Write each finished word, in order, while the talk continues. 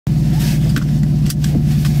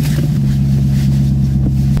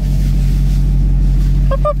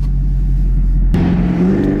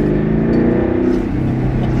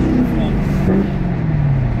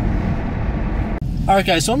Alright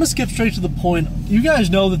guys, so I'm going to skip straight to the point. You guys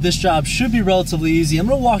know that this job should be relatively easy. I'm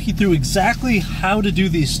going to walk you through exactly how to do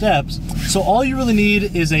these steps. So all you really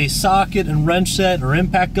need is a socket and wrench set or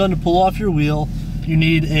impact gun to pull off your wheel. You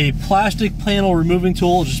need a plastic panel removing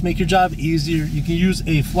tool, just make your job easier. You can use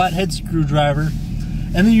a flathead screwdriver.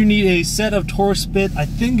 And then you need a set of Torx Bit. I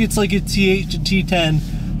think it's like a T8 to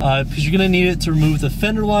T10 because you're going to need it to remove the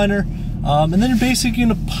fender liner. And then you're basically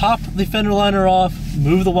going to pop the fender liner off,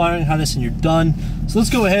 move the wiring harness, and you're done. So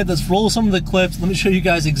let's go ahead, let's roll some of the clips. Let me show you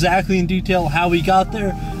guys exactly in detail how we got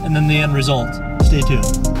there and then the end result. Stay tuned.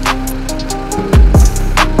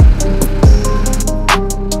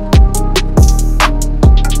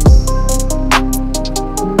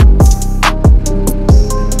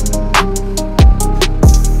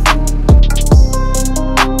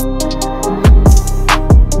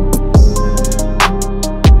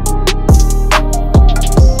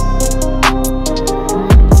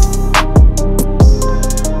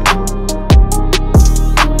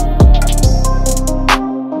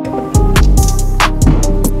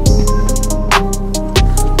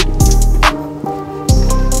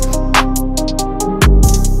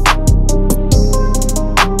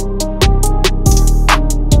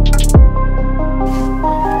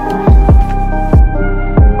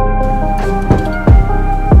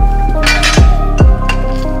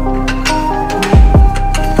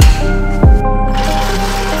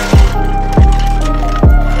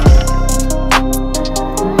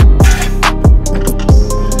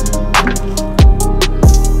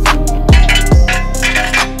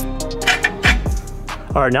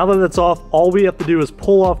 Alright, now that that's off, all we have to do is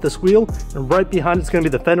pull off this wheel, and right behind it's going to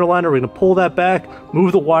be the fender liner. We're going to pull that back,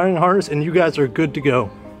 move the wiring harness, and you guys are good to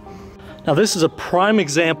go. Now this is a prime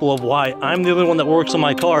example of why I'm the only one that works on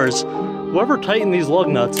my cars. Whoever tightened these lug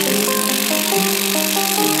nuts,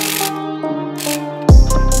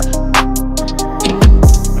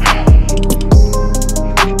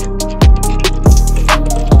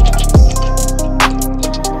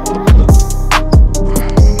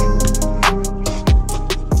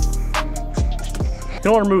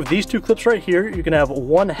 you're going to remove these two clips right here. You're going to have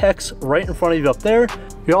one hex right in front of you up there.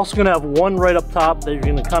 You're also going to have one right up top that you're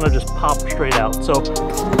going to kind of just pop straight out. So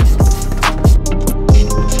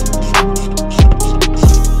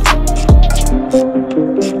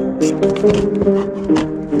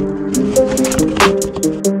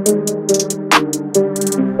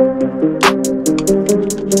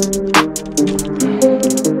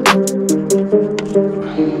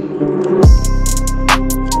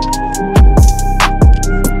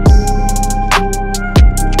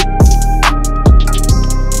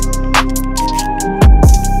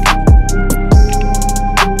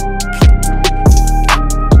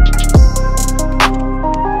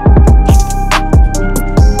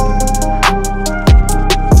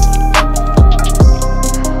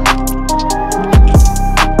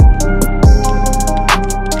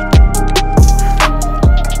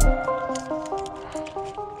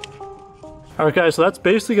alright guys, so that's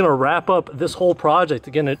basically going to wrap up this whole project.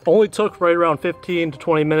 Again, it only took right around 15 to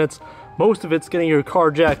 20 minutes. Most of it's getting your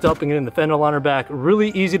car jacked up and getting the fender liner back.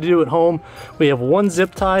 Really easy to do at home. We have one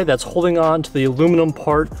zip tie that's holding on to the aluminum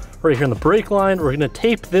part right here in the brake line. We're going to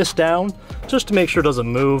tape this down just to make sure it doesn't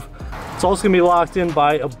move. It's also going to be locked in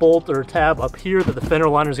by a bolt or a tab up here that the fender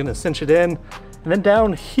liner is going to cinch it in. And then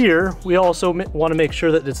down here, we also want to make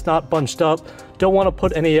sure that it's not bunched up. Don't want to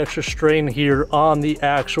put any extra strain here on the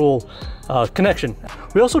actual connection.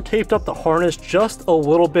 We also taped up the harness just a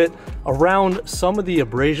little bit around some of the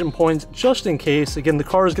abrasion points, just in case. Again, the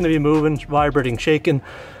car is going to be moving, vibrating, shaking.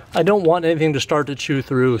 I don't want anything to start to chew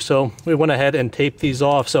through, so we went ahead and taped these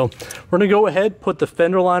off. So we're going to go ahead, put the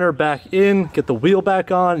fender liner back in, get the wheel back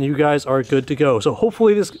on, and you guys are good to go. So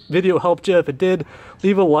hopefully this video helped you. If it did,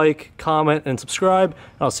 leave a like, comment, and subscribe.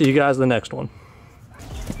 I'll see you guys in the next one.